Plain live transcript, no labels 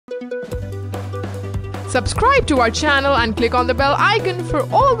Subscribe to our channel and click on the bell icon for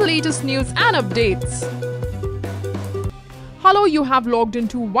all the latest news and updates. Hello, you have logged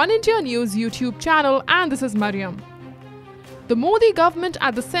into Oneindia News YouTube channel and this is Mariam. The Modi government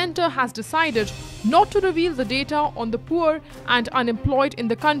at the centre has decided not to reveal the data on the poor and unemployed in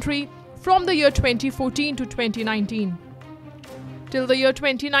the country from the year 2014 to 2019. Till the year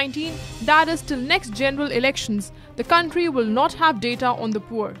 2019, that is till next general elections, the country will not have data on the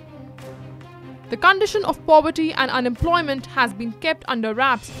poor. The condition of poverty and unemployment has been kept under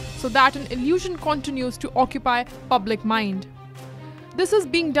wraps so that an illusion continues to occupy public mind. This is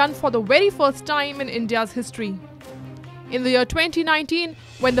being done for the very first time in India's history. In the year 2019,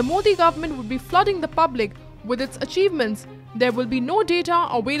 when the Modi government would be flooding the public with its achievements, there will be no data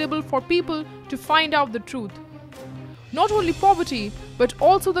available for people to find out the truth. Not only poverty, but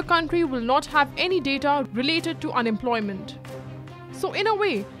also the country will not have any data related to unemployment. So in a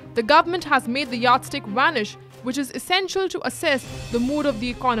way, the government has made the yardstick vanish, which is essential to assess the mood of the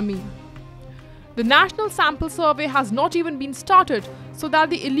economy. The national sample survey has not even been started, so that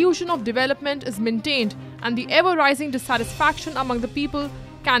the illusion of development is maintained and the ever-rising dissatisfaction among the people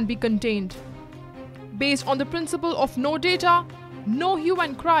can be contained. Based on the principle of no data, no hue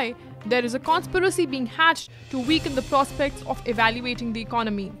and cry, there is a conspiracy being hatched to weaken the prospects of evaluating the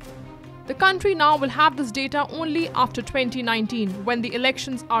economy. The country now will have this data only after 2019, when the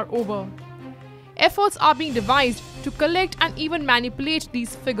elections are over. Efforts are being devised to collect and even manipulate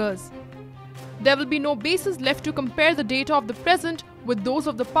these figures. There will be no basis left to compare the data of the present with those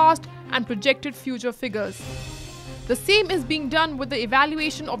of the past and projected future figures. The same is being done with the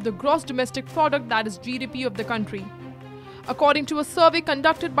evaluation of the gross domestic product, that is GDP of the country. According to a survey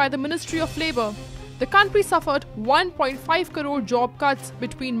conducted by the Ministry of Labour, the country suffered 1.5 crore job cuts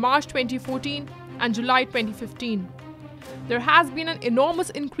between March 2014 and July 2015. There has been an enormous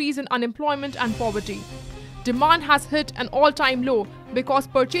increase in unemployment and poverty. Demand has hit an all-time low because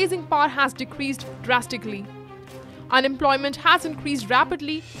purchasing power has decreased drastically. Unemployment has increased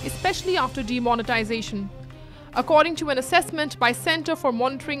rapidly, especially after demonetization. According to an assessment by Centre for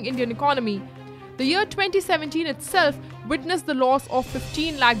Monitoring Indian Economy, the year 2017 itself witnessed the loss of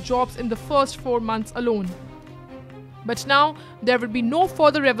 15 lakh jobs in the first 4 months alone. But now, there will be no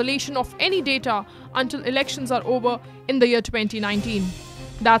further revelation of any data until elections are over in the year 2019.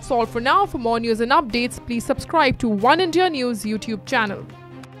 That's all for now. For more news and updates, please subscribe to Oneindia News YouTube channel.